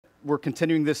we're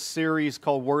continuing this series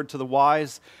called Word to the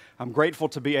Wise. I'm grateful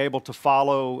to be able to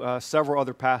follow several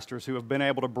other pastors who have been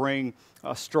able to bring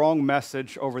a strong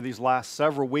message over these last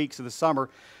several weeks of the summer,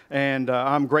 and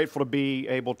I'm grateful to be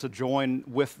able to join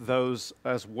with those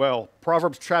as well.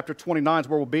 Proverbs chapter 29 is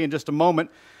where we'll be in just a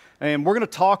moment, and we're going to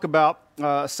talk about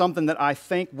something that I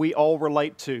think we all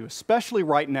relate to, especially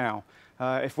right now.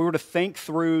 If we were to think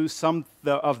through some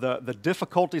of the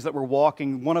difficulties that we're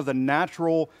walking, one of the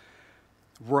natural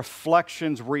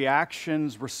reflections,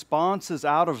 reactions, responses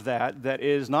out of that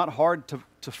is not hard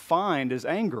to find is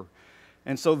anger.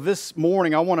 And so this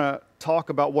morning I want to talk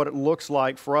about what it looks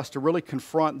like for us to really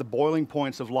confront the boiling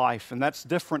points of life, and that's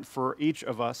different for each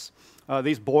of us.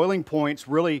 These boiling points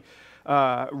really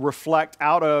reflect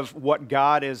out of what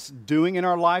God is doing in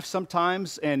our life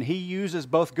sometimes, and He uses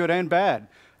both good and bad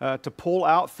to pull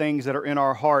out things that are in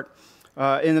our heart.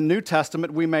 In the New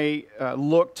Testament, we may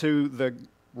look to the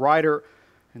writer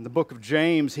in the book of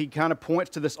James. He kind of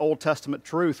points to this Old Testament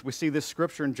truth. We see this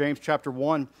scripture in James chapter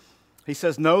 1. He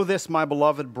says, "Know this, my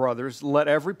beloved brothers, let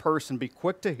every person be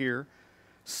quick to hear,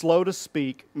 slow to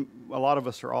speak." A lot of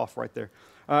us are off right there.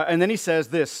 And then he says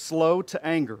this, "slow to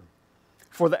anger.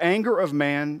 For the anger of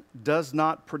man does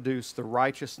not produce the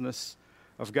righteousness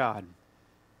of God."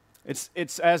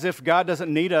 It's as if God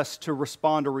doesn't need us to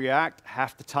respond or react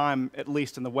half the time, at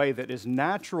least in the way that is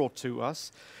natural to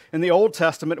us. In the Old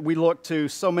Testament, we look to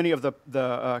so many of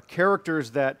the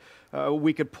characters that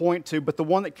we could point to, but the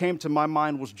one that came to my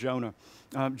mind was Jonah.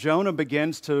 Jonah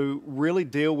begins to really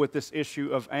deal with this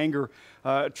issue of anger.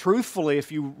 Truthfully,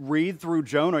 if you read through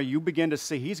Jonah, you begin to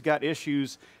see he's got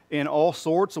issues in all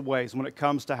sorts of ways when it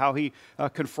comes to how he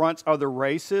confronts other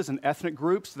races and ethnic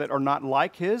groups that are not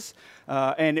like his.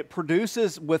 And it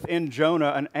produces within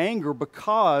Jonah an anger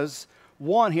because,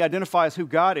 one, he identifies who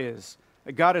God is.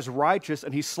 That God is righteous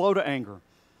and He's slow to anger.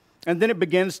 And then it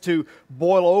begins to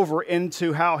boil over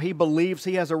into how he believes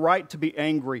he has a right to be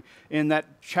angry. In that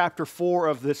chapter 4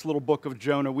 of this little book of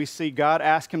Jonah, we see God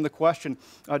ask him the question,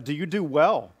 do you do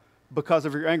well because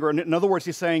of your anger? And in other words,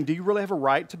 he's saying, do you really have a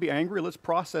right to be angry? Let's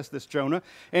process this, Jonah.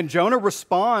 And Jonah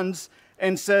responds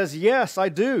and says, yes, I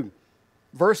do.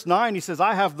 Verse 9, he says,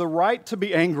 I have the right to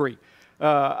be angry.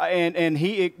 And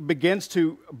he begins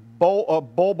to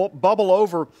bubble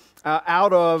over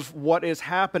out of what is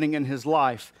happening in his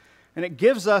life. And it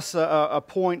gives us a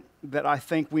point that I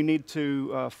think we need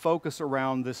to focus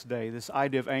around this day, this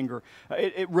idea of anger.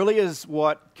 It really is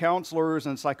what counselors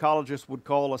and psychologists would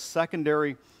call a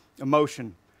secondary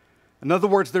emotion. In other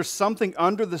words, there's something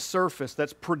under the surface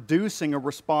that's producing a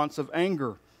response of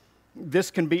anger. This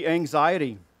can be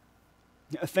anxiety.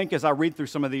 I think as I read through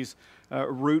some of these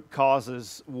root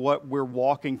causes, what we're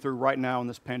walking through right now in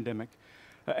this pandemic,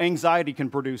 anxiety can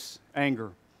produce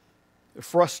anger,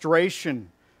 frustration,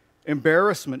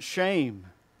 embarrassment, shame,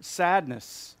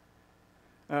 sadness.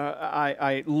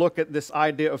 I look at this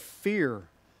idea of fear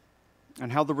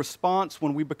and how the response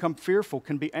when we become fearful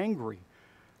can be angry,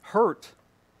 hurt.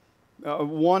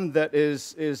 One that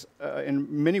is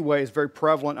in many ways very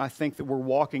prevalent, I think, that we're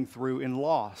walking through in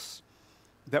loss.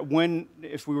 That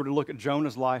if we were to look at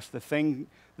Jonah's life, the thing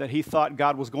that he thought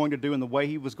God was going to do and the way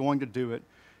He was going to do it,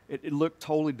 it looked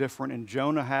totally different, and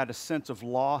Jonah had a sense of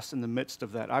loss in the midst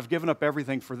of that. I've given up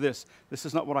everything for this. This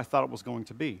is not what I thought it was going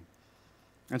to be.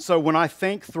 And so when I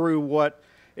think through what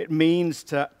it means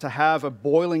to have a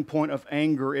boiling point of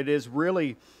anger, it is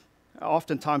really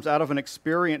oftentimes out of an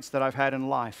experience that I've had in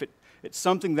life. It's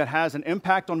something that has an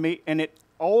impact on me, and it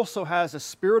also has a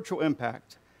spiritual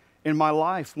impact in my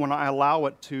life when I allow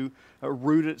it to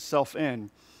root itself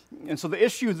in. And so the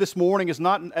issue this morning is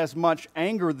not as much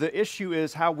anger. The issue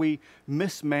is how we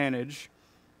mismanage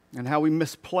and how we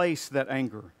misplace that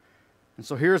anger. And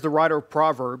so here's the writer of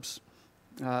Proverbs,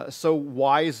 so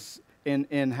wise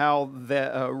in how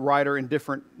the writer in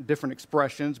different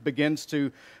expressions begins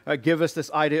to give us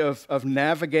this idea of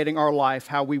navigating our life,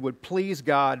 how we would please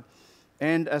God,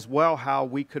 and as well how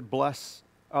we could bless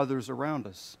others around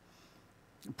us.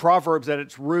 Proverbs at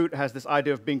its root has this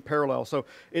idea of being parallel. So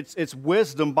it's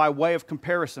wisdom by way of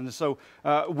comparison. So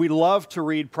we love to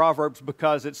read Proverbs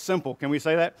because it's simple. Can we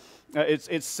say that?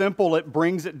 It's simple. It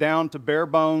brings it down to bare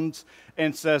bones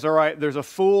and says, all right, there's a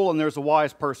fool and there's a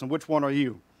wise person. Which one are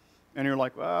you? And you're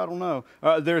like, well, I don't know.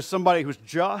 There's somebody who's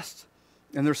just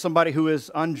and there's somebody who is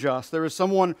unjust. There is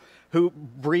someone who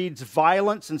breeds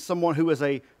violence and someone who is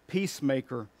a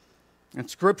peacemaker. And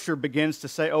Scripture begins to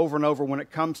say over and over when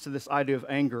it comes to this idea of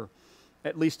anger,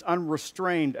 at least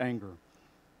unrestrained anger,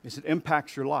 is it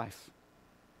impacts your life.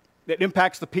 It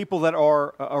impacts the people that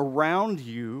are around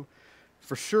you,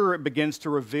 for sure it begins to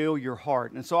reveal your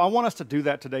heart. And so I want us to do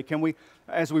that today. Can we,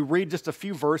 as we read just a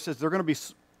few verses, they're going to be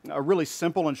really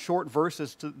simple and short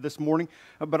verses this morning,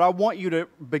 but I want you to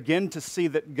begin to see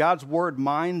that God's Word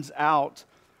mines out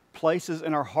places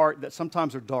in our heart that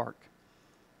sometimes are dark.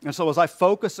 And so as I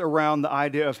focus around the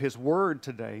idea of His Word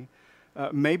today,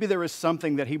 maybe there is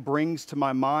something that He brings to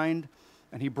my mind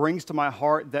and He brings to my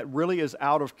heart that really is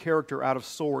out of character, out of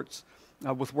sorts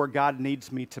with where God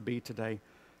needs me to be today.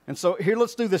 And so here,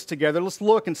 let's do this together. Let's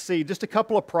look and see just a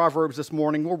couple of Proverbs this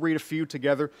morning. We'll read a few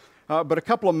together, but a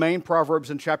couple of main Proverbs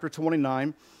in chapter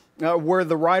 29, where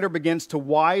the writer begins to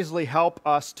wisely help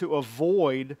us to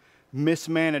avoid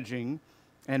mismanaging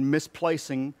and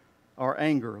misplacing our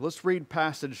anger. Let's read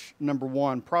passage number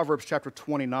 1, Proverbs chapter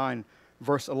 29,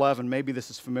 verse 11. Maybe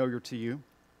this is familiar to you.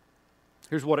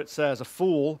 Here's what it says: "A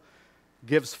fool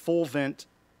gives full vent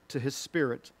to his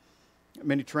spirit."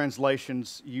 Many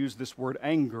translations use this word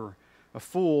anger. A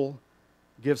fool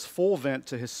gives full vent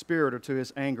to his spirit or to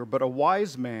his anger, but a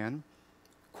wise man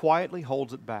quietly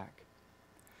holds it back.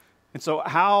 And so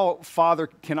how, Father,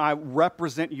 can I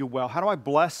represent you well? How do I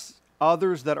bless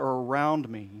others that are around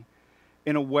me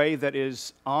in a way that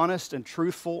is honest and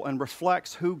truthful and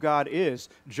reflects who God is?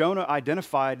 Jonah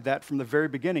identified that from the very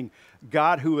beginning.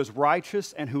 God who is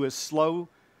righteous and who is slow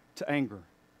to anger.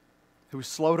 Who is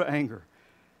slow to anger.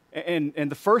 And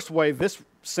the first way, this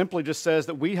simply just says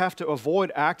that we have to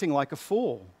avoid acting like a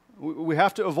fool. We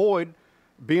have to avoid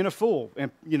being a fool.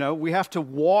 And, we have to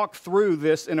walk through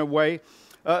this in a way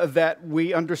that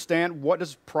we understand what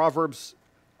does Proverbs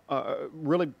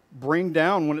really bring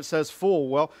down when it says fool.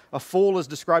 Well, a fool is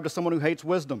described as someone who hates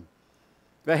wisdom.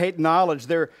 They hate knowledge.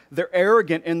 They're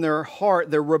arrogant in their heart.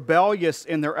 They're rebellious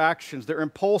in their actions. They're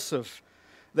impulsive.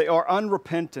 They are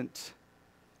unrepentant.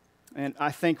 And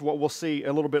I think what we'll see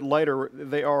a little bit later,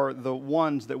 they are the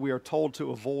ones that we are told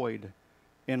to avoid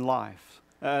in life.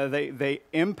 They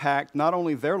impact not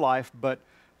only their life, but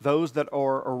those that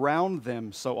are around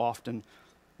them so often.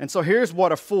 And so here's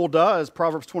what a fool does.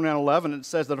 Proverbs 29:11, it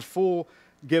says that a fool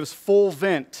gives full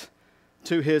vent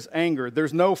to his anger.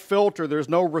 There's no filter. There's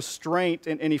no restraint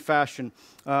in any fashion.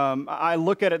 I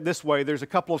look at it this way. There's a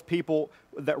couple of people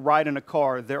that ride in a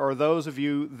car. There are those of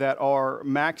you that are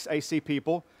max AC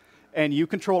people, and you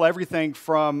control everything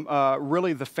from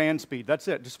really the fan speed. That's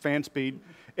it, just fan speed.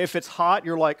 If it's hot,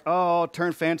 you're like, oh,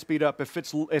 turn fan speed up.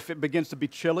 If it begins to be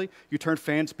chilly, you turn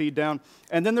fan speed down.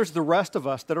 And then there's the rest of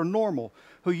us that are normal,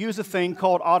 who use a thing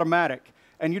called automatic.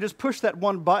 And you just push that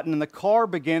one button, and the car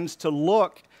begins to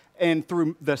look, and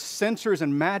through the sensors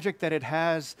and magic that it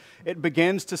has, it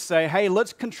begins to say, hey,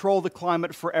 let's control the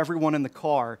climate for everyone in the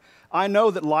car. I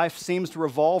know that life seems to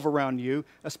revolve around you,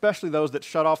 especially those that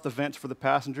shut off the vents for the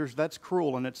passengers. That's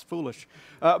cruel and it's foolish.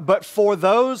 But for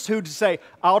those who say,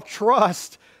 I'll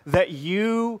trust that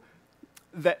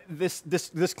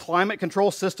this climate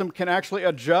control system can actually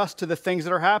adjust to the things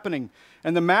that are happening.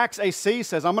 And the max AC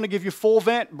says, I'm going to give you full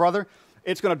vent, brother.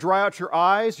 It's going to dry out your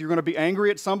eyes. You're going to be angry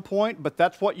at some point, but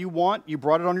that's what you want. You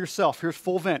brought it on yourself. Here's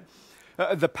full vent.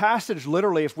 The passage,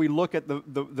 literally, if we look at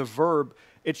the verb,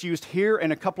 it's used here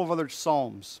in a couple of other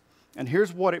Psalms. And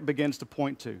here's what it begins to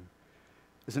point to.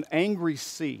 It's an angry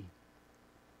sea.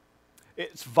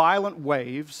 It's violent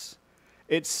waves.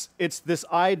 It's this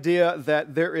idea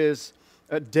that there is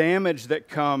a damage that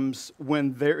comes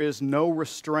when there is no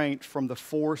restraint from the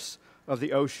force of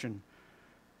the ocean.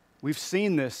 We've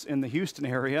seen this in the Houston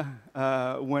area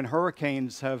when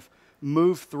hurricanes have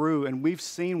moved through, and we've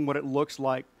seen what it looks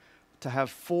like to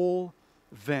have full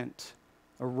vent,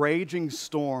 a raging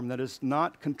storm that is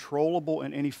not controllable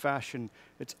in any fashion.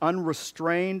 It's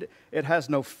unrestrained. It has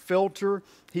no filter.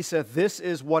 He said this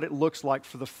is what it looks like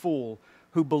for the fool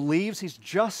who believes he's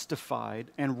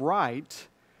justified and right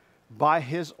by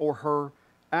his or her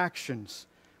actions.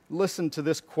 Listen to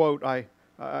this quote. I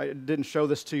didn't show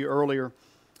this to you earlier.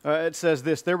 It says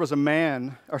this: there was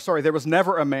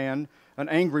never a man, an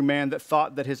angry man, that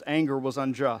thought that his anger was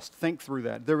unjust. Think through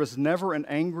that. There was never an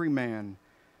angry man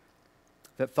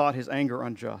that thought his anger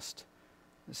unjust.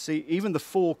 See, even the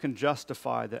fool can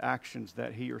justify the actions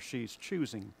that he or she's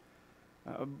choosing.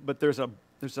 But there's a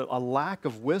lack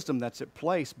of wisdom that's at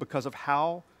place because of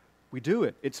how we do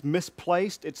it. It's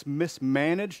misplaced, it's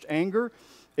mismanaged anger.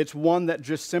 It's one that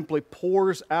just simply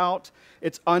pours out.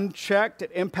 It's unchecked.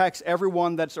 It impacts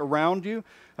everyone that's around you.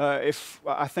 If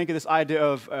I think of this idea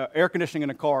of air conditioning in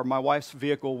a car, my wife's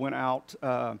vehicle went out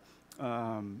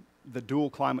the dual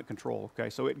climate control. Okay,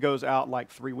 so it goes out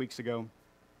like 3 weeks ago.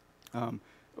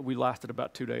 We lasted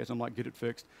about 2 days. I'm like, get it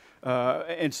fixed.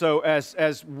 And so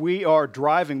as we are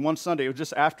driving one Sunday, it was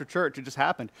just after church, it just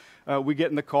happened. We get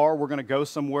in the car, we're going to go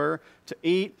somewhere to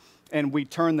eat, and we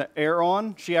turn the air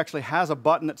on. She actually has a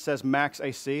button that says max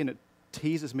AC, and it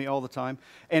teases me all the time.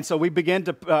 And so we begin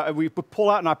to, we pull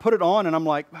out, and I put it on, and I'm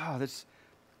like, wow,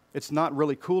 it's not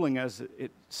really cooling as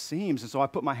it seems. And so I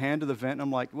put my hand to the vent, and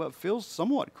I'm like, well, it feels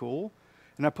somewhat cool.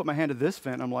 And I put my hand to this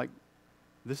vent, and I'm like,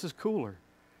 this is cooler.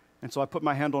 And so I put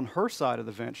my hand on her side of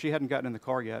the vent. She hadn't gotten in the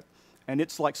car yet. And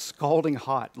it's like scalding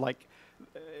hot. Like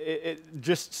it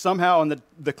just somehow in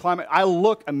the climate, I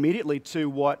look immediately to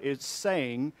what it's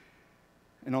saying.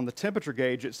 And on the temperature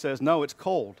gauge, it says, no, it's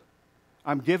cold.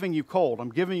 I'm giving you cold.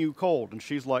 I'm giving you cold. And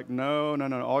she's like, no.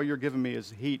 All you're giving me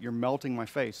is heat. You're melting my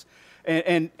face.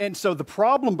 And so the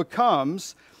problem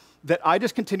becomes that I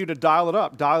just continue to dial it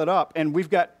up. And we've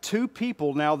got two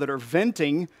people now that are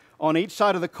venting on each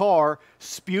side of the car,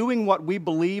 spewing what we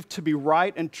believe to be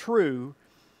right and true,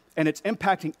 and it's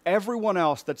impacting everyone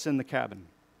else that's in the cabin.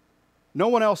 No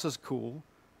one else is cool.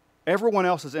 Everyone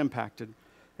else is impacted.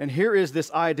 And here is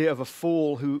this idea of a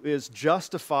fool who is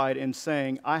justified in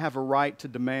saying, I have a right to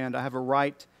demand, I have a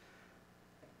right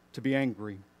to be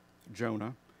angry,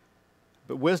 Jonah.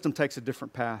 But wisdom takes a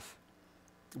different path.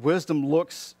 Wisdom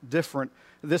looks different.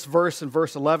 This verse in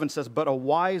verse 11 says, but a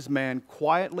wise man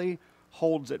quietly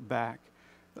holds it back.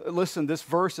 Listen, this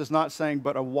verse is not saying,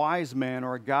 but a wise man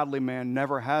or a godly man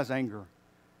never has anger.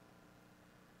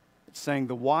 It's saying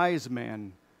the wise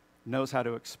man knows how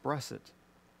to express it.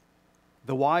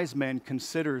 The wise man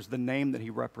considers the name that he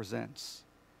represents.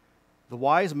 The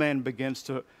wise man begins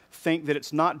to think that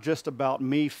it's not just about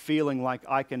me feeling like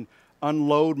I can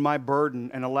unload my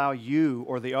burden and allow you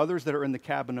or the others that are in the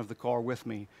cabin of the car with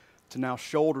me to now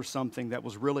shoulder something that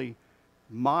was really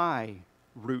my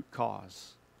root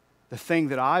cause, the thing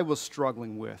that I was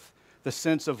struggling with, the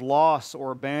sense of loss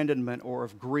or abandonment or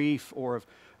of grief or of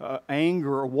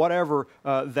anger or whatever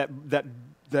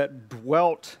that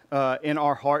dwelt in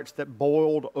our hearts that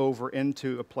boiled over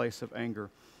into a place of anger.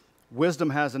 Wisdom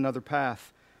has another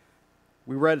path.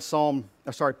 We read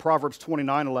Proverbs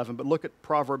 29:11, but look at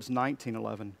Proverbs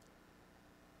 19:11. It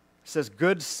says,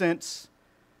 good sense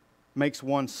makes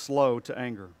one slow to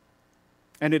anger,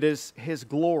 and it is his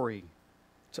glory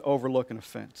to overlook an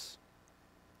offense.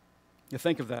 You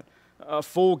think of that. A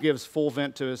fool gives full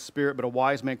vent to his spirit, but a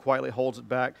wise man quietly holds it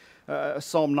back.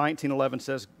 Psalm 19:11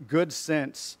 says, good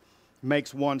sense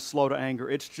makes one slow to anger.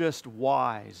 It's just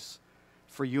wise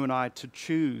for you and I to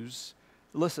choose,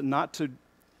 listen, not to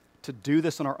do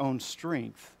this in our own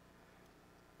strength,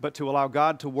 but to allow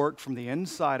God to work from the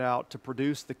inside out to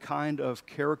produce the kind of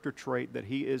character trait that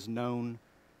He is known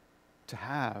to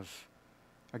have.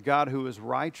 A God who is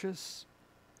righteous,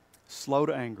 slow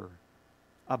to anger,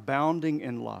 abounding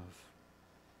in love.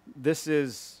 This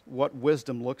is what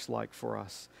wisdom looks like for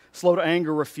us. Slow to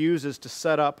anger refuses to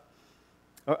set up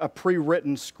a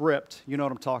pre-written script, you know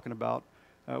what I'm talking about,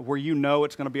 where you know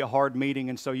it's going to be a hard meeting,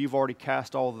 and so you've already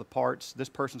cast all of the parts. This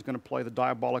person's going to play the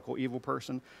diabolical evil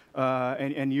person,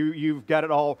 and you've got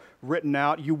it all written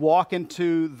out. You walk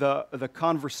into the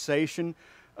conversation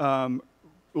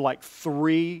like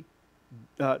three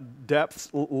depths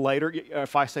later.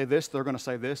 If I say this, they're going to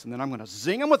say this, and then I'm going to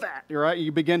zing them with that. Right?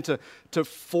 You begin to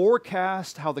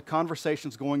forecast how the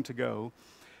conversation's going to go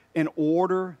in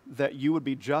order that you would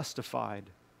be justified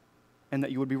and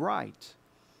that you would be right.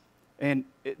 And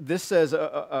this says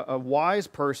a wise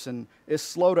person is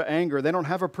slow to anger. They don't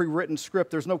have a pre-written script.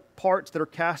 There's no parts that are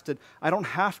casted. I don't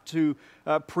have to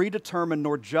predetermine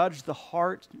nor judge the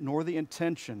heart nor the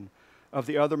intention of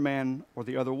the other man or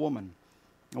the other woman.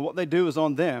 And what they do is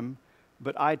on them,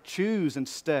 but I choose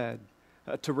instead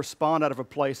to respond out of a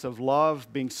place of love,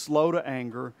 being slow to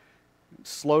anger.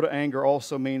 Slow to anger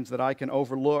also means that I can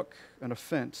overlook an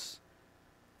offense.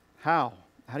 How?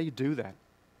 How do you do that?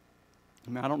 I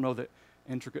mean, I don't know the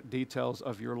intricate details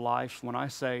of your life. When I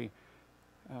say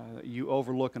you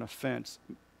overlook an offense,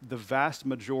 the vast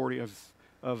majority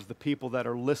of the people that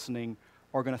are listening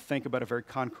are going to think about a very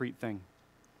concrete thing.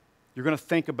 You're going to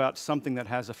think about something that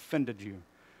has offended you.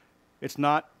 It's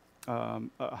not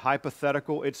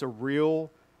hypothetical. It's a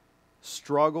real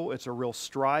struggle. It's a real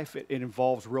strife. It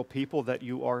involves real people that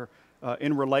you are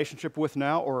in relationship with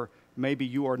now, or maybe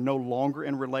you are no longer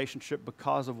in relationship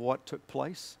because of what took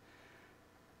place.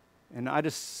 And I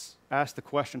just ask the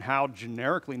question, how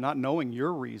generically, not knowing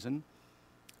your reason,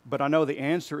 but I know the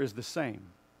answer is the same.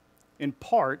 In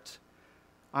part,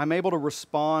 I'm able to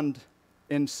respond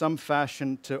in some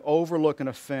fashion to overlook an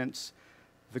offense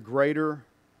the greater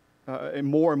and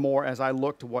more as I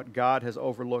look to what God has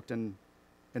overlooked in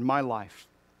my life.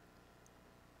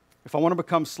 If I want to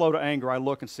become slow to anger, I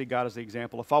look and see God as the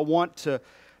example. If I want to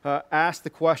ask the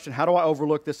question, how do I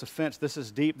overlook this offense? This is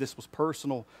deep, this was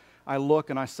personal. I look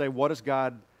and I say, what has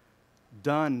God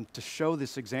done to show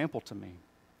this example to me?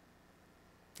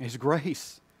 His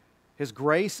grace. His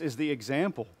grace is the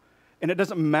example. And it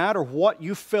doesn't matter what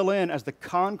you fill in as the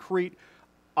concrete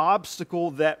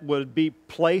obstacle that would be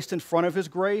placed in front of His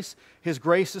grace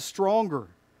is stronger.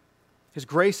 His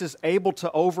grace is able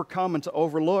to overcome and to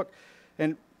overlook.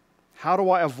 And how do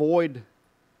I avoid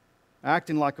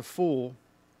acting like a fool?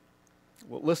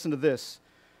 Well, listen to this.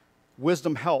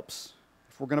 Wisdom helps.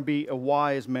 If we're going to be a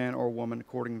wise man or woman,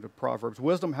 according to Proverbs,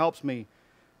 wisdom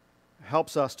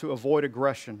helps us to avoid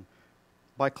aggression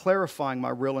by clarifying my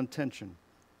real intention.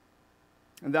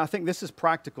 And I think this is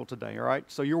practical today, all right?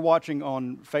 So you're watching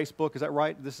on Facebook, is that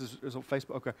right? This is on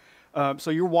Facebook? Okay.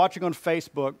 So you're watching on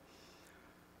Facebook,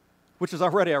 which is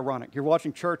already ironic. You're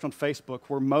watching church on Facebook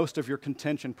where most of your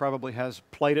contention probably has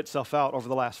played itself out over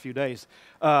the last few days.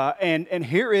 And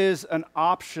here is an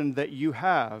option that you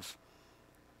have.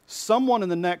 Someone in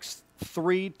the next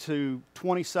 3 to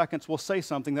 20 seconds will say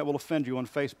something that will offend you on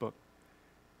Facebook.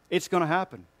 It's going to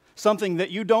happen. Something that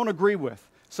you don't agree with.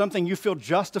 Something you feel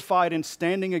justified in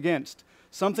standing against.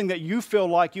 Something that you feel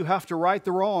like you have to right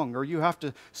the wrong, or you have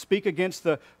to speak against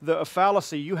the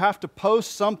fallacy. You have to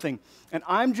post something. And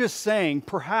I'm just saying,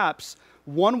 perhaps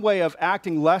one way of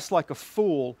acting less like a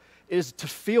fool is to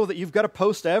feel that you've got to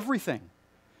post everything.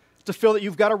 To feel that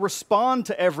you've got to respond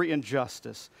to every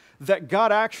injustice. That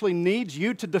God actually needs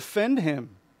you to defend Him.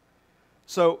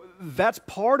 So that's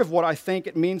part of what I think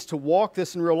it means to walk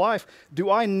this in real life. Do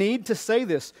I need to say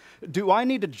this? Do I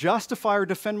need to justify or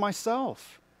defend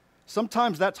myself?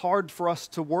 Sometimes that's hard for us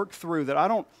to work through, that I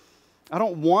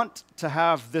don't want to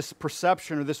have this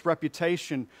perception or this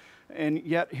reputation, and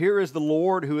yet here is the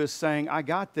Lord who is saying, I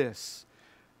got this.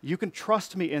 You can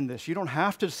trust me in this. You don't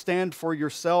have to stand for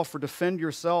yourself or defend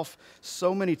yourself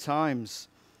so many times.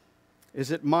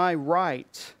 Is it my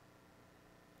right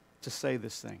to say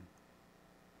this thing?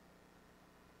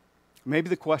 Maybe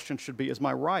the question should be, is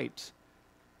my right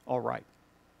all right?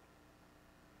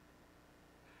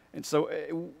 And so,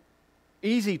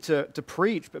 easy to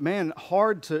preach, but man,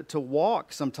 hard to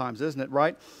walk sometimes, isn't it,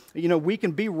 right? You know, we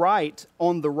can be right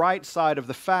on the right side of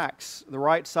the facts, the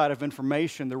right side of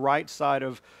information, the right side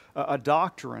of a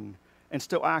doctrine, and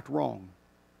still act wrong.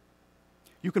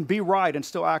 You can be right and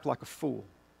still act like a fool,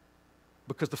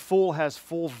 because the fool has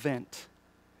full vent.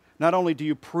 Not only do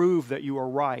you prove that you are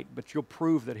right, but you'll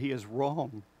prove that he is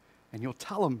wrong, and you'll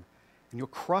tell him, and you'll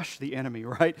crush the enemy,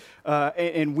 right?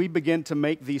 And we begin to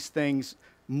make these things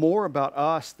more about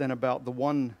us than about the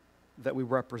one that we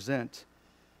represent.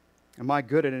 Am I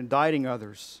good at indicting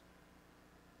others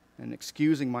and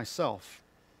excusing myself?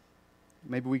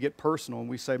 Maybe we get personal and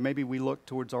we say, maybe we look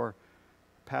towards our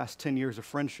past 10 years of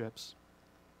friendships.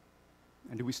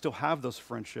 And do we still have those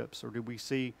friendships, or do we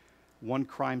see one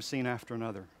crime scene after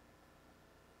another?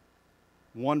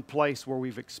 One place where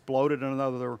we've exploded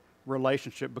another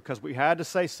relationship because we had to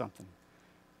say something.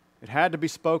 It had to be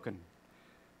spoken.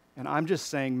 And I'm just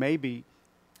saying, maybe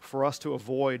for us to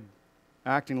avoid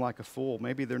acting like a fool,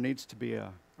 maybe there needs to be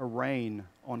a rein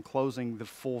on closing the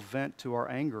full vent to our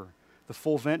anger, the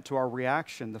full vent to our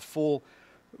reaction, the full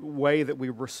way that we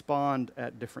respond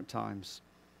at different times.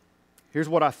 Here's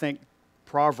what I think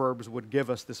Proverbs would give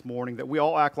us this morning, that we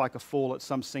all act like a fool at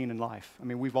some scene in life. I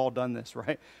mean, we've all done this,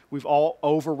 right? We've all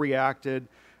overreacted.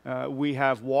 We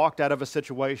have walked out of a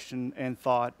situation and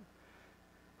thought,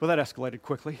 well, that escalated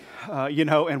quickly,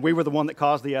 and we were the one that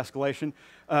caused the escalation.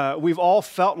 We've all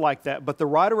felt like that, but the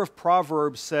writer of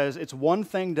Proverbs says it's one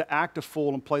thing to act a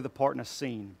fool and play the part in a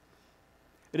scene.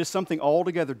 It is something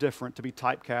altogether different to be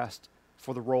typecast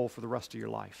for the role for the rest of your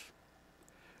life.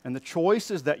 And the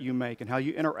choices that you make and how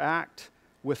you interact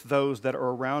with those that are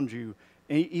around you,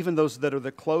 even those that are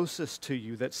the closest to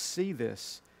you that see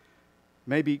this,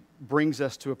 maybe brings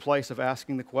us to a place of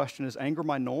asking the question, is anger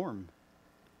my norm?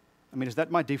 I mean, is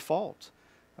that my default?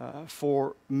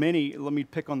 For many, let me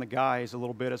pick on the guys a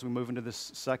little bit as we move into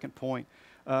this second point.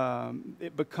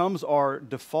 It becomes our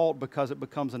default because it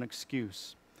becomes an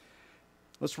excuse.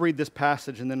 Let's read this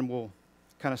passage and then we'll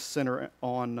kind of center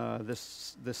on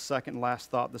this second and last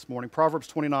thought this morning. Proverbs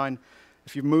 29,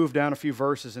 if you move down a few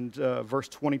verses in verse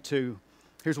 22,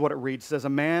 here's what it reads. It says, a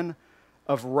man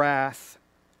of wrath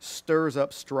stirs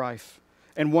up strife,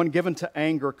 and one given to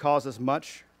anger causes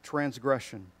much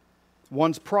transgression.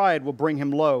 One's pride will bring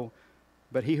him low,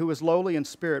 but he who is lowly in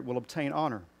spirit will obtain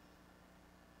honor.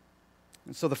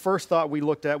 And so the first thought we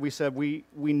looked at, we said we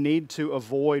need to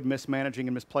avoid mismanaging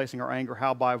and misplacing our anger.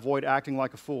 How? By avoid acting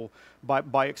like a fool,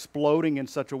 by exploding in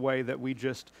such a way that we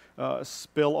just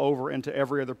spill over into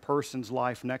every other person's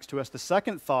life next to us. The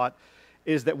second thought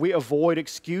is that we avoid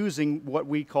excusing what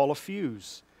we call a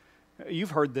fuse.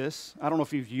 You've heard this. I don't know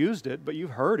if you've used it, but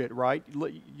you've heard it, right?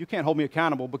 You can't hold me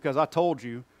accountable because I told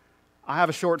you I have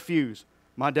a short fuse.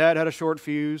 My dad had a short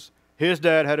fuse. His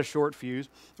dad had a short fuse,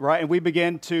 right? And we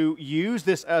began to use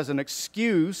this as an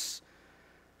excuse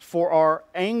for our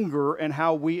anger and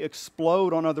how we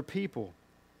explode on other people.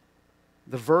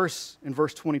 The verse in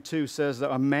verse 22 says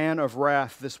that a man of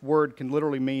wrath, this word can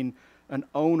literally mean an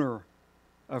owner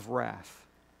of wrath.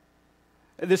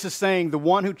 This is saying the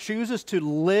one who chooses to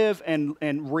live and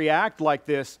react like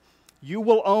this, you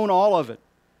will own all of it.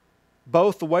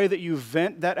 Both the way that you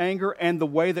vent that anger and the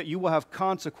way that you will have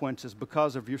consequences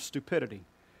because of your stupidity.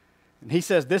 And he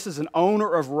says this is an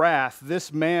owner of wrath.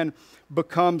 This man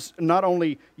becomes not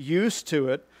only used to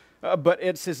it, but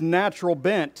it's his natural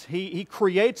bent. He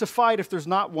creates a fight if there's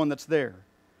not one that's there.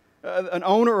 An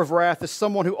owner of wrath is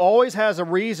someone who always has a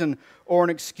reason or an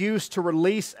excuse to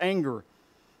release anger.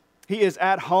 He is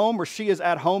at home or she is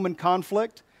at home in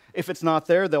conflict. If it's not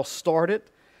there, they'll start it.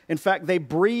 In fact, they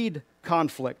breed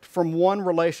conflict from one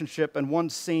relationship and one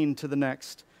scene to the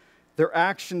next. Their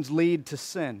actions lead to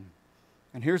sin.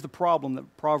 And here's the problem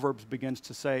that Proverbs begins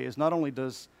to say is not only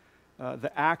does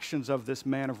the actions of this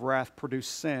man of wrath produce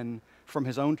sin from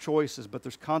his own choices, but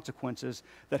there's consequences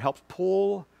that helps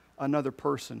pull another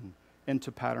person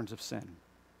into patterns of sin.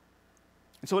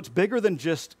 And so it's bigger than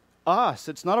just us.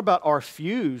 It's not about our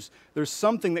fuse. There's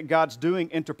something that God's doing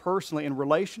interpersonally in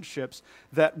relationships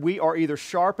that we are either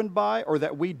sharpened by or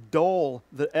that we dull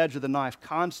the edge of the knife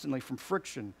constantly from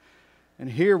friction. And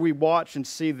here we watch and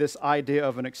see this idea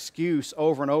of an excuse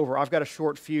over and over. I've got a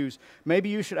short fuse. Maybe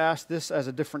you should ask this as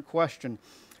a different question.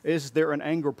 Is there an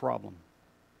anger problem?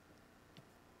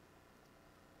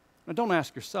 Now don't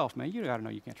ask yourself, man. You got to know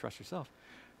you can't trust yourself.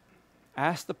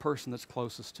 Ask the person that's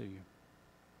closest to you.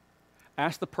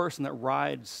 Ask the person that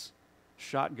rides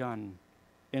shotgun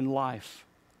in life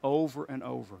over and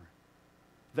over.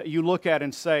 That you look at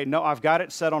and say, no, I've got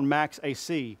it set on max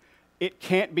AC. It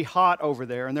can't be hot over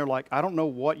there. And they're like, I don't know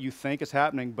what you think is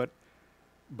happening,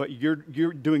 but you're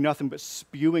doing nothing but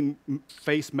spewing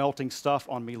face-melting stuff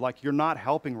on me like you're not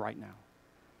helping right now.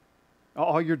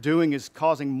 All you're doing is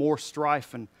causing more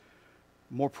strife and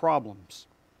more problems.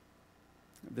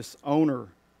 This owner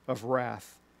of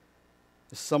wrath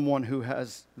is someone who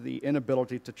has the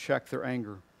inability to check their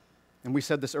anger. And we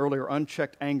said this earlier,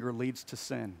 unchecked anger leads to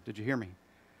sin. Did you hear me?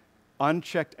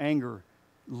 Unchecked anger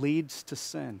leads to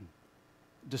sin,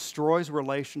 destroys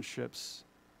relationships.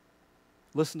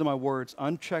 Listen to my words.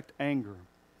 Unchecked anger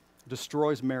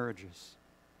destroys marriages.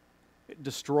 It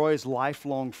destroys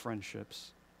lifelong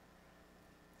friendships.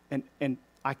 And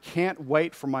I can't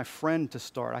wait for my friend to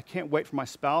start. I can't wait for my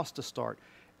spouse to start.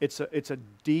 It's a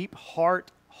deep heart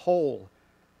hole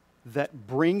that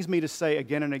brings me to say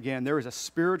again and again, there is a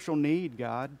spiritual need,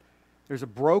 God. There's a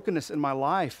brokenness in my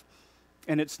life.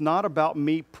 And it's not about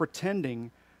me pretending.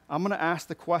 I'm going to ask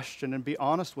the question and be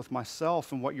honest with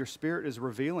myself and what your Spirit is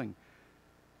revealing.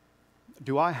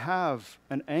 Do I have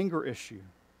an anger issue?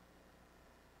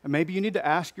 And maybe you need to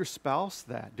ask your spouse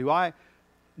that. Do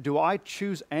I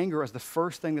choose anger as the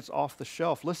first thing that's off the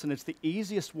shelf? Listen, it's the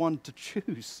easiest one to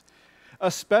choose,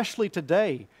 especially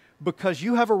today, because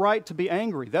you have a right to be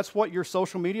angry. That's what your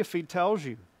social media feed tells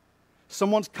you.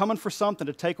 Someone's coming for something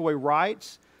to take away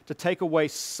rights, to take away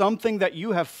something that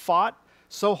you have fought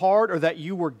so hard or that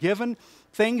you were given,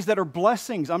 things that are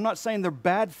blessings. I'm not saying they're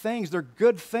bad things, they're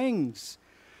good things.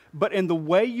 But in the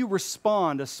way you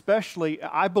respond, especially,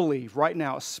 I believe right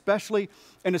now, especially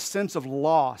in a sense of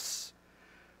loss,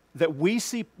 that we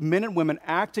see men and women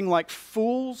acting like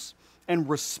fools and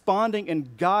responding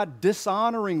in God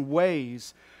dishonoring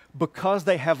ways because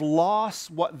they have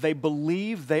lost what they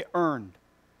believe they earned.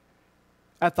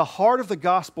 At the heart of the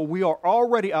gospel, we are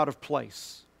already out of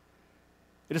place.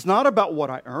 It is not about what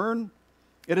I earn.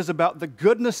 It is about the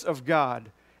goodness of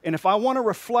God. And if I want to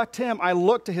reflect Him, I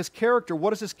look to His character.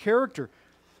 What is His character?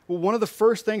 Well, one of the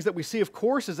first things that we see, of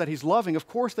course, is that He's loving, of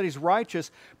course, that He's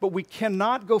righteous, but we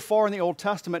cannot go far in the Old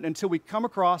Testament until we come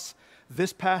across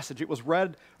this passage. It was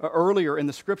read earlier in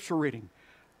the scripture reading.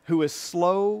 Who is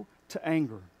slow to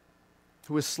anger.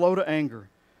 Who is slow to anger.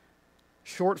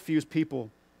 Short-fused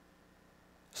people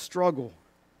struggle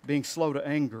being slow to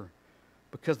anger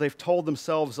because they've told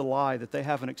themselves a lie that they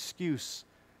have an excuse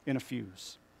in a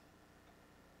fuse.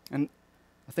 And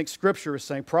I think Scripture is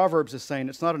saying, Proverbs is saying,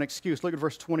 it's not an excuse. Look at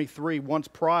verse 23. One's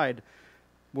pride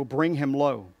will bring him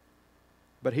low.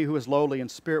 But he who is lowly in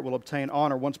spirit will obtain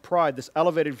honor. One's pride, this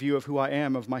elevated view of who I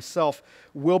am, of myself,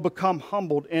 will become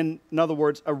humbled. In other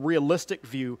words, a realistic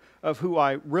view of who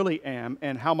I really am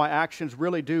and how my actions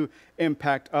really do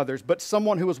impact others. But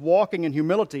someone who is walking in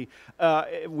humility,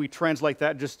 we translate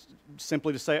that just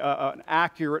simply to say an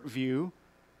accurate view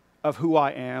of who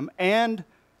I am and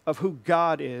of who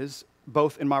God is,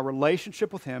 both in my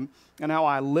relationship with Him and how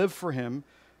I live for Him.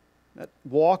 That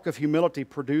walk of humility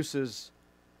produces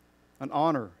an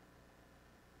honor.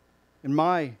 In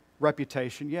my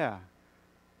reputation, yeah,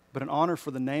 but an honor for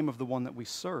the name of the one that we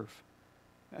serve,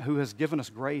 who has given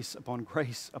us grace upon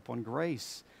grace upon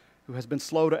grace, who has been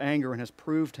slow to anger and has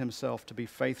proved himself to be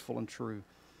faithful and true.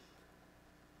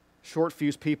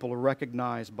 Short-fused people are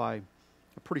recognized by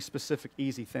a pretty specific,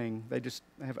 easy thing. They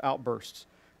have outbursts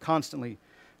constantly.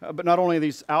 But not only are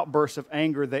these outbursts of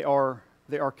anger, they are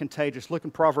contagious. Look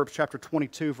in Proverbs chapter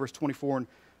 22, verse 24 and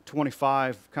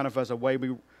 25, kind of as a way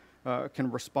we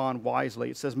can respond wisely.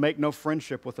 It says, "Make no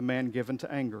friendship with a man given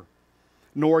to anger,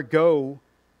 nor go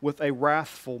with a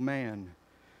wrathful man,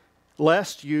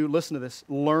 lest you," listen to this,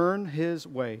 "learn his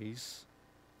ways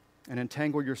and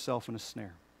entangle yourself in a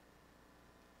snare."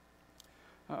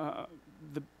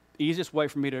 The easiest way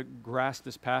for me to grasp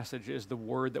this passage is the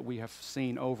word that we have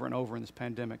seen over and over in this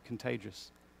pandemic: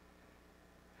 contagious.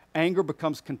 Anger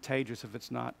becomes contagious if it's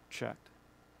not checked.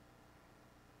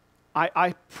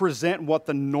 I present what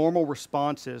the normal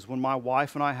response is when my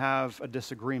wife and I have a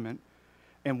disagreement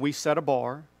and we set a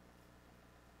bar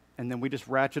and then we just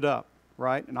ratchet up,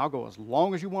 right? And I'll go, as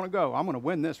long as you want to go, I'm going to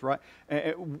win this, right?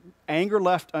 Anger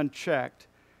left unchecked,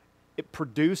 it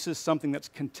produces something that's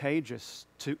contagious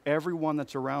to everyone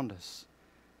that's around us.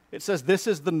 It says this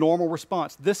is the normal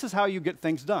response. This is how you get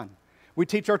things done. We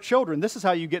teach our children, this is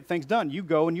how you get things done. You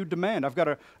go and you demand. I've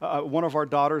got one of our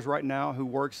daughters right now who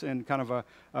works in kind of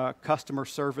a customer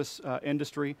service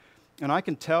industry, and I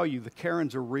can tell you the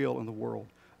Karens are real in the world.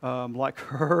 Like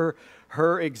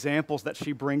her examples that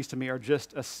she brings to me are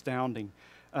just astounding.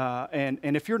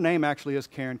 And if your name actually is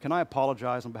Karen, can I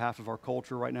apologize on behalf of our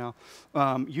culture right now?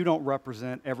 You don't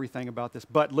represent everything about this,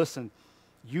 but listen,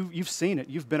 you've seen it.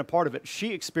 You've been a part of it.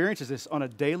 She experiences this on a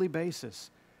daily basis.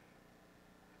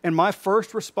 And my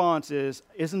first response is,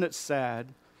 isn't it sad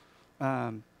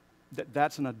that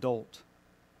that's an adult?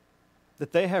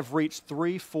 That they have reached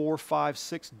 3, 4, 5,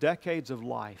 6 decades of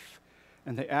life,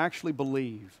 and they actually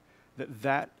believe that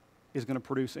that is going to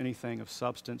produce anything of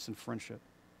substance and friendship.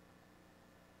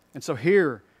 And so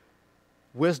here,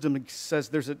 wisdom says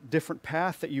there's a different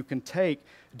path that you can take.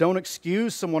 Don't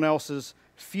excuse someone else's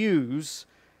fuse.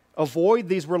 Avoid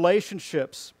these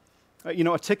relationships.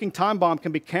 A ticking time bomb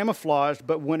can be camouflaged,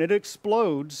 but when it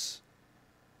explodes,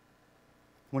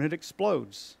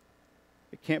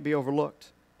 it can't be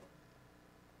overlooked.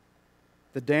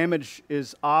 The damage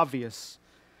is obvious,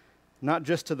 not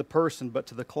just to the person, but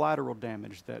to the collateral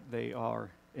damage that they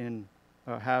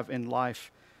have in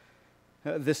life.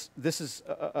 This is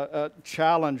a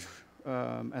challenge,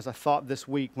 as I thought this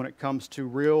week, when it comes to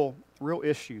real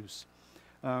issues.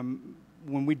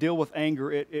 When we deal with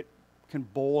anger, it can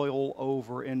boil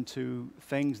over into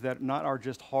things that not are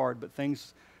just hard, but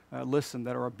things,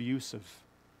 that are abusive.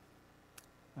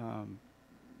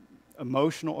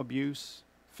 Emotional abuse,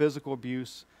 physical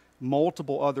abuse,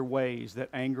 multiple other ways that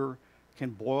anger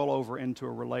can boil over into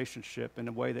a relationship in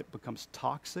a way that becomes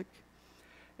toxic.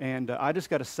 And I just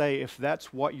got to say, if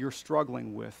that's what you're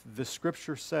struggling with, the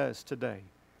Scripture says today,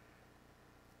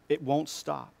 it won't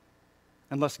stop.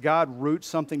 Unless God roots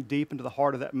something deep into the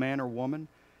heart of that man or woman,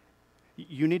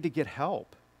 you need to get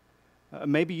help.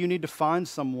 Maybe you need to find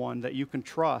someone that you can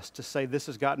trust to say this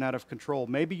has gotten out of control.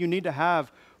 Maybe you need to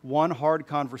have one hard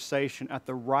conversation at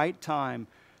the right time,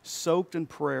 soaked in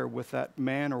prayer with that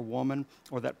man or woman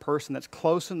or that person that's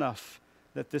close enough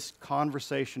that this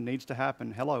conversation needs to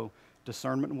happen. Hello,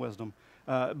 discernment and wisdom.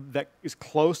 That is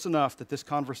close enough that this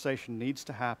conversation needs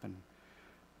to happen.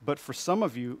 But for some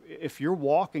of you, if you're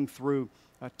walking through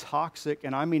a toxic,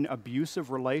 and I mean abusive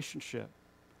relationship,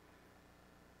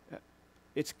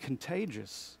 it's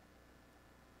contagious.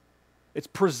 It's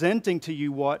presenting to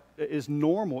you what is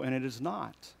normal, and it is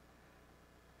not.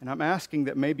 And I'm asking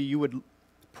that maybe you would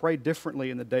pray differently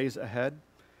in the days ahead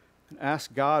and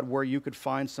ask God where you could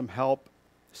find some help,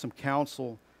 some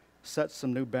counsel, set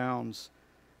some new bounds.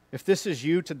 If this is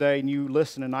you today and you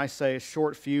listen and I say a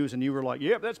short fuse and you were like,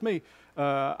 yep, that's me,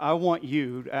 I want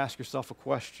you to ask yourself a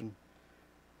question.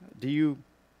 Do you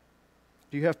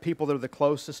have people that are the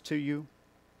closest to you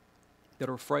that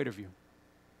are afraid of you?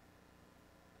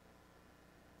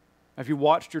 Have you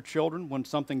watched your children when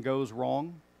something goes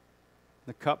wrong?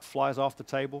 The cup flies off the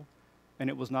table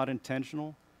and it was not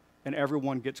intentional, and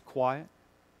everyone gets quiet.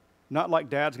 Not like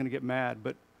Dad's going to get mad,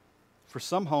 but for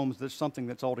some homes, there's something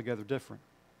that's altogether different.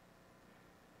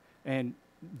 And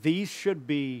these should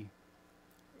be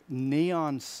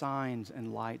neon signs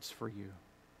and lights for you.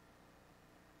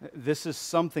 This is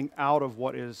something out of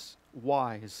what is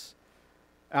wise,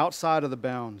 outside of the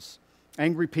bounds.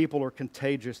 Angry people are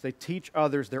contagious. They teach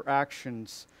others their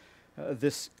actions.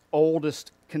 This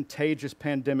oldest contagious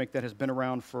pandemic that has been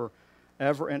around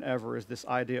forever and ever is this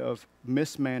idea of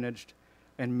mismanaged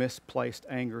and misplaced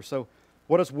anger. So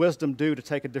what does wisdom do to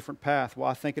take a different path? Well,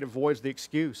 I think it avoids the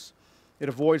excuse. It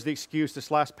avoids the excuse. This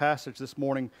last passage this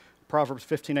morning, Proverbs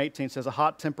 15:18 says, "A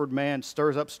hot-tempered man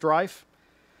stirs up strife,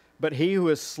 but he who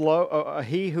is slow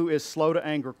to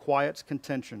anger quiets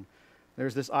contention."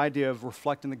 There's this idea of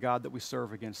reflecting the God that we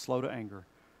serve again, slow to anger.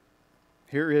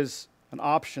 Here is an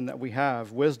option that we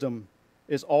have. Wisdom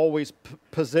is always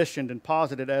positioned and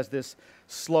posited as this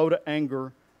slow to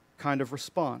anger kind of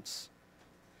response.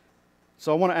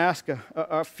 So I want to ask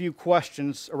a few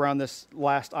questions around this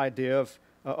last idea of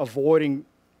avoiding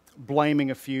blaming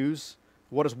a fuse.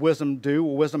 What does wisdom do?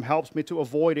 Well, wisdom helps me to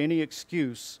avoid any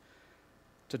excuse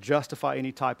to justify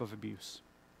any type of abuse.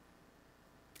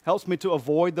 Helps me to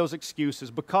avoid those excuses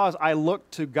because I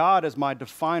look to God as my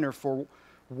definer for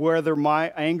whether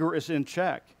my anger is in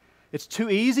check. It's too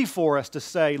easy for us to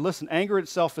say, listen, anger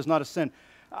itself is not a sin.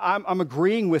 I'm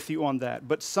agreeing with you on that.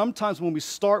 But sometimes when we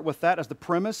start with that as the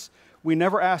premise, we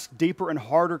never ask deeper and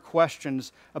harder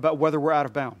questions about whether we're out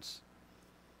of bounds.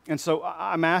 And so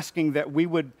I'm asking that we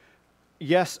would,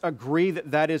 yes, agree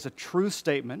that that is a true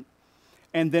statement,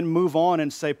 and then move on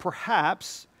and say,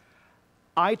 perhaps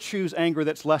I choose anger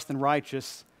that's less than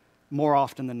righteous more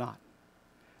often than not.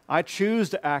 I choose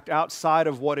to act outside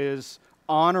of what is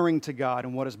honoring to God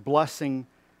and what is blessing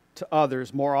to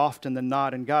others more often than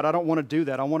not. And God, I don't want to do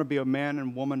that. I want to be a man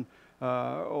and woman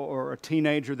or a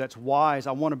teenager that's wise.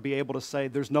 I want to be able to say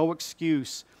there's no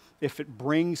excuse if it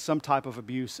brings some type of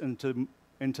abuse into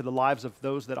the lives of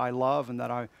those that I love and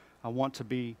that I want to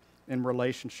be in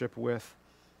relationship with.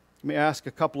 Let me ask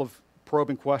a couple of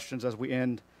probing questions as we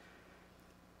end.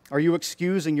 Are you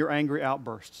excusing your angry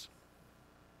outbursts?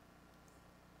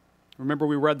 Remember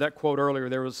we read that quote earlier,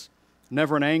 there was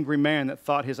never an angry man that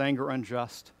thought his anger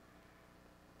unjust.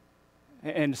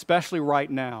 And especially right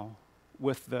now,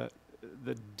 with the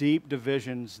deep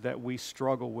divisions that we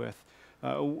struggle with,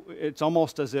 it's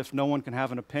almost as if no one can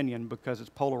have an opinion because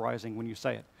it's polarizing when you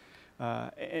say it.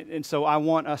 And so I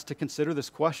want us to consider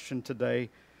this question today.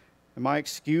 Am I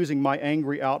excusing my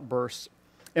angry outbursts?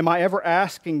 Am I ever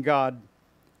asking God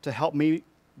to help me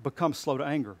become slow to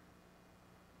anger?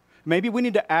 Maybe we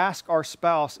need to ask our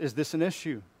spouse, is this an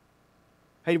issue?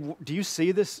 Hey, do you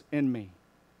see this in me?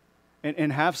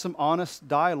 And have some honest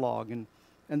dialogue. And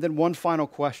then one final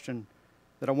question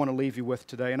that I want to leave you with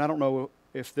today, and I don't know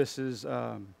if this is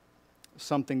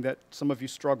something that some of you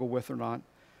struggle with or not,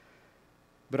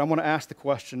 but I want to ask the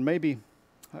question, maybe,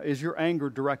 is your anger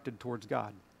directed towards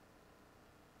God?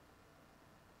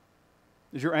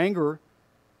 Is your anger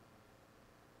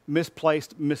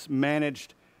misplaced,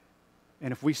 mismanaged?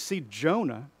 And if we see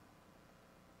Jonah,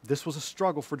 this was a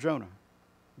struggle for Jonah.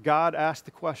 God asked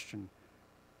the question,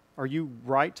 are you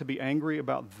right to be angry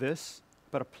about this,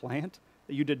 about a plant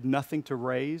that you did nothing to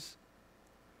raise?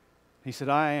 He said,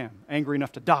 I am angry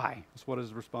enough to die. That's what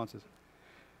his response is.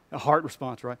 A heart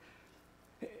response, right?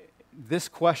 This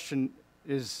question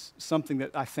is something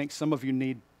that I think some of you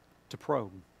need to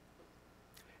probe.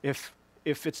 If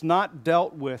it's not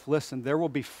dealt with, listen, there will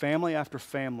be family after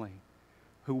family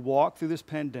who walk through this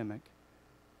pandemic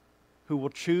who will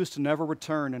choose to never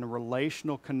return in a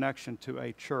relational connection to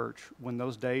a church when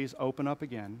those days open up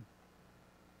again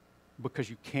because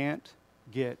you can't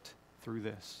get through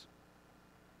this.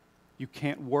 You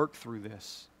can't work through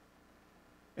this.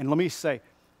 And let me say,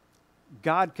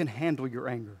 God can handle your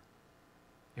anger.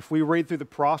 If we read through the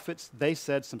prophets, they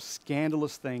said some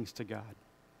scandalous things to God.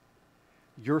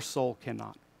 Your soul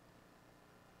cannot.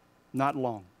 Not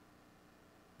long.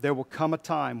 There will come a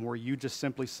time where you just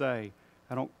simply say,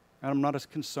 I'm not as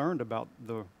concerned about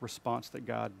the response that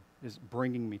God is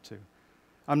bringing me to.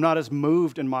 I'm not as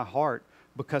moved in my heart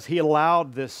because He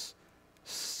allowed this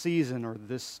season or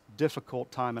this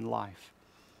difficult time in life.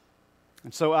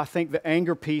 And so I think the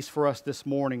anger piece for us this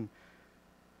morning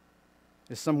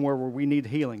is somewhere where we need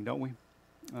healing, don't we?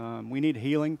 We need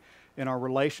healing in our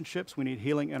relationships. We need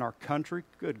healing in our country.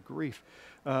 Good grief.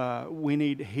 We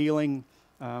need healing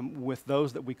with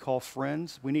those that we call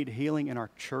friends. We need healing in our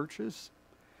churches.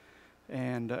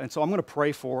 And so I'm going to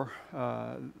pray for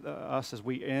us as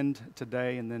we end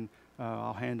today, and then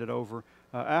I'll hand it over.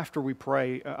 After we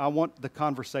pray, I want the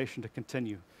conversation to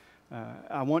continue.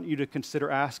 I want you to consider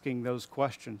asking those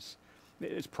questions.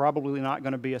 It's probably not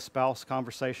going to be a spouse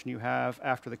conversation you have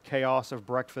after the chaos of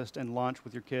breakfast and lunch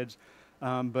with your kids.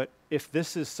 But if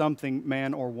this is something,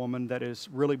 man or woman, that has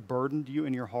really burdened you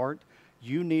in your heart,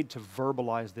 you need to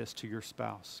verbalize this to your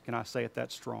spouse. Can I say it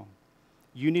that strong?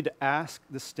 You need to ask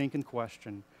the stinking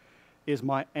question, is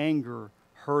my anger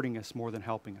hurting us more than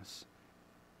helping us?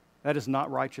 That is not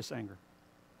righteous anger.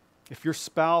 If your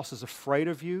spouse is afraid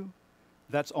of you,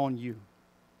 that's on you.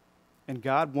 And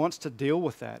God wants to deal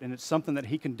with that, and it's something that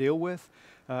He can deal with.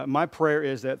 My prayer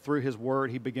is that through His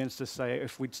Word, He begins to say,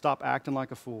 if we'd stop acting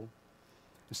like a fool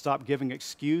and stop giving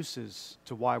excuses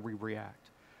to why we react,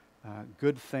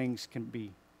 good things can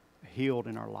be healed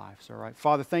in our lives, all right?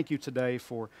 Father, thank you today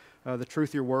for the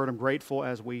truth of your Word. I'm grateful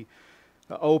as we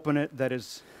open it that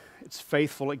it's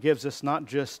faithful. It gives us not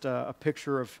just a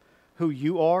picture of who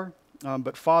you are,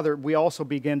 but Father, we also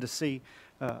begin to see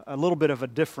a little bit of a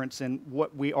difference in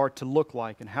what we are to look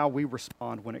like and how we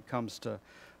respond when it comes to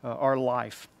our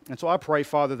life. And so I pray,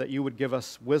 Father, that you would give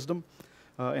us wisdom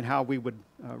in how we would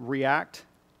react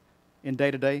in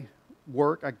day-to-day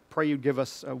work. I pray you'd give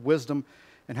us wisdom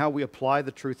in how we apply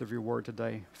the truth of your word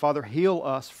today. Father, heal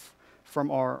us from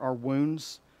our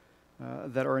wounds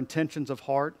that are intentions of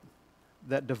heart,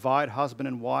 that divide husband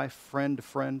and wife, friend to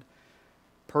friend,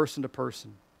 person to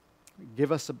person.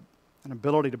 Give us an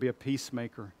ability to be a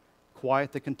peacemaker,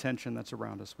 quiet the contention that's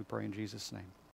around us, we pray in Jesus' name.